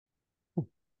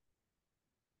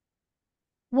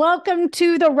Welcome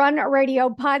to the Run Radio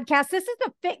podcast. This is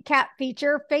the Fit Cat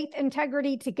feature, Faith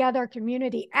Integrity Together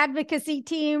community advocacy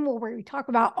team, where we talk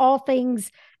about all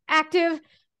things active.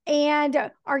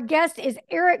 And our guest is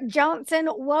Eric Johnson.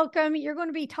 Welcome. You're going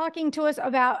to be talking to us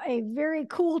about a very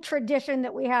cool tradition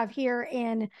that we have here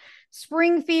in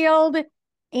Springfield.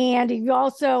 And you're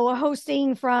also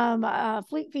hosting from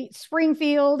Fleet Feet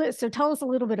Springfield. So tell us a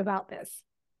little bit about this.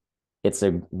 It's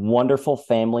a wonderful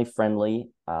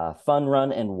family-friendly fun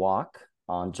run and walk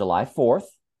on July 4th.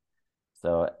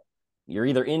 So you're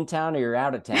either in town or you're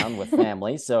out of town with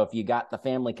family. So if you got the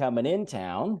family coming in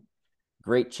town,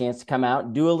 great chance to come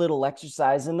out, do a little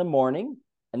exercise in the morning,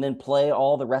 and then play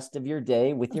all the rest of your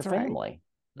day with your family.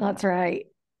 That's right.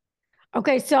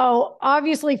 Okay, so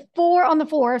obviously 4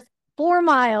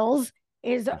 miles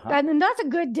is, and that's a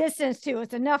good distance too.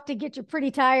 It's enough to get you pretty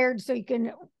tired so you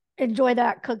can enjoy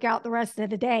that cookout the rest of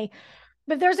the day.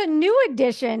 But there's a new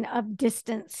edition of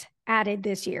distance added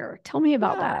this year. Tell me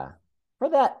about that.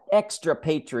 For that extra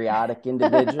patriotic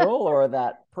individual or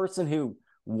that person who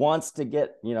wants to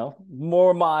get,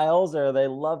 more miles or they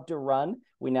love to run,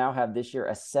 we now have this year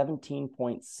a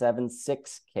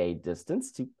 17.76K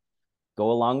distance to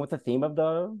go along with the theme of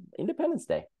the Independence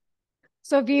Day.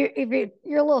 So if you're a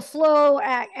little slow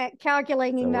at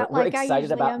calculating that, we're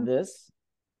excited about this.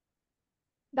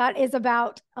 That is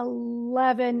about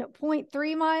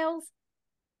 11.3 miles.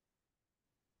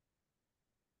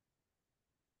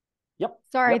 Yep.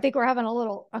 Sorry, I think we're having a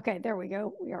little. Okay, there we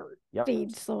go. We are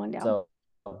feed slowing down. So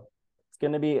it's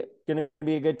gonna be a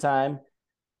good time.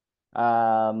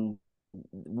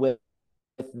 With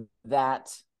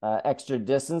that extra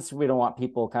distance, we don't want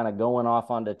people kind of going off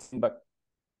onto. But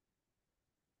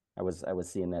I was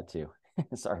seeing that too.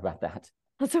 Sorry about that.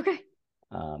 That's okay.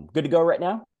 Good to go right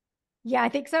now. Yeah, I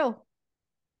think so.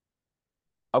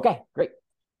 Okay, great.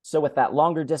 So with that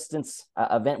longer distance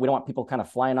event, we don't want people kind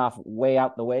of flying off way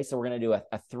out the way. So we're going to do a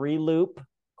 3-loop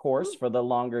course for the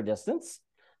longer distance.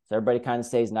 So everybody kind of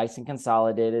stays nice and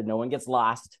consolidated. No one gets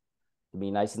lost. It'll be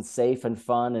nice and safe and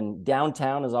fun. And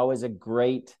downtown is always a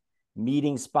great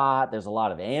meeting spot. There's a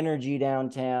lot of energy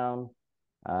downtown.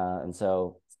 And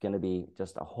so it's going to be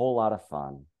just a whole lot of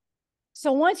fun.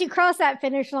 So once you cross that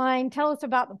finish line, tell us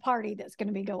about the party that's going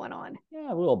to be going on.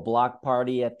 Yeah, a little block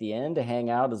party at the end to hang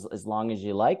out as long as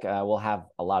you like. We'll have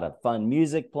a lot of fun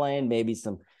music playing, maybe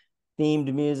some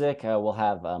themed music. We'll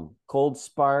have cold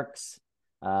sparks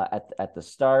at the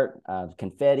start,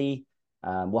 confetti.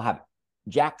 We'll have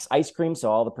Jack's ice cream,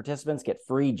 so all the participants get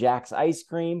free Jack's ice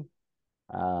cream.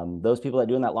 Those people that are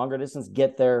doing that longer distance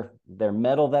get their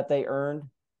medal that they earned.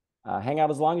 Hang out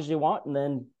as long as you want,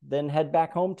 and then head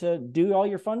back home to do all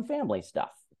your fun family stuff.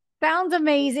 Sounds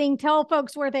amazing. Tell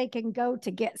folks where they can go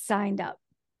to get signed up.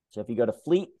 So if you go to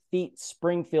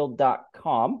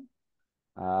fleetfeetspringfield.com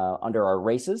under our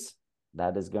races,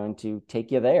 that is going to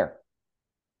take you there.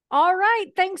 All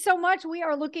right. Thanks so much. We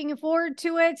are looking forward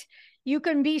to it. You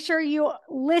can be sure you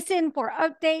listen for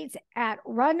updates at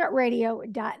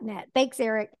runradio.net. Thanks,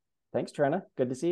 Eric. Thanks, Trina. Good to see you.